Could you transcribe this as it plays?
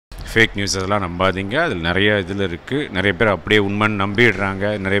Fake news அதெல்லாம் நம்பாதீங்க. அதில் நிறைய இதில் இருக்குது. நிறைய பேர் அப்படியே உண்மைன்னு நம்பிடுறாங்க.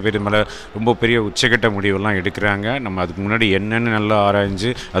 நிறைய பேர் மேலே ரொம்ப பெரிய உச்சக்கட்ட முடிவெல்லாம் எடுக்கிறாங்க. நம்ம அதுக்கு முன்னாடி என்னென்னு நல்லா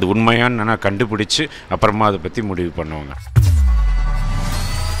ஆராய்ஞ்சு அது உண்மையான்னு நான் கண்டுபிடிச்சி அப்புறமா அதை பற்றி முடிவு பண்ணுவாங்க.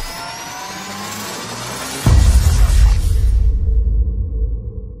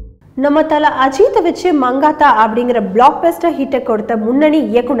 நம்ம தல அஜித் வச்சு மங்காத்தா அப்படிங்கிற பிளாக் பஸ்டர் ஹிட்டை கொடுத்த முன்னணி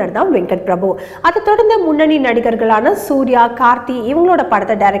இயக்குனர் தான் வெங்கட் பிரபு. அதை தொடர்ந்து முன்னணி நடிகர்களான சூர்யா, கார்த்தி இவங்களோட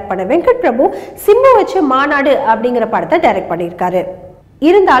படத்தை டைரக்ட் பண்ண வெங்கட் பிரபு சிம்பு வச்சு மாநாடு அப்படிங்கிற படத்தை டைரக்ட் பண்ணியிருக்காரு.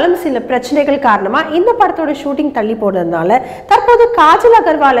 இருந்தாலும் சில பிரச்சனைகள் காரணமா இந்த படத்தோட ஷூட்டிங் தள்ளி போனதுனால தற்போது காஜல்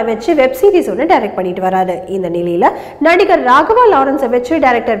அகர்வாலை வச்சு வெப் சீரிஸ் ஒன்று டைரக்ட் பண்ணிட்டு வராரு. இந்த நிலையில நடிகர் ராகவா லாரன்ஸை வச்சு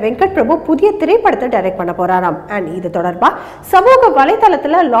டைரக்டர் வெங்கட் பிரபு புதிய திரைப்படத்தை டைரக்ட் பண்ண போறாராம். அண்ட் இது தொடர்பா சமூக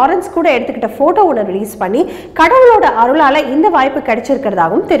வலைதளத்துல லாரன்ஸ் கூட எடுத்துக்கிட்ட போட்டோ ஒன்று ரிலீஸ் பண்ணி கடவுளோட அருளால இந்த வாய்ப்பு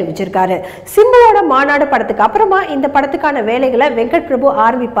கிடைச்சிருக்கிறதாகவும் தெரிவிச்சிருக்காரு. சிம்புவோட மாநாடு படத்துக்கு அப்புறமா இந்த படத்துக்கான வேலைகளை வெங்கட் பிரபு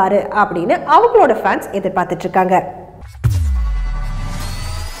ஆரம்பிப்பாரு அப்படின்னு அவங்களோட ஃபேன்ஸ் எதிர்பார்த்துட்டு இருக்காங்க.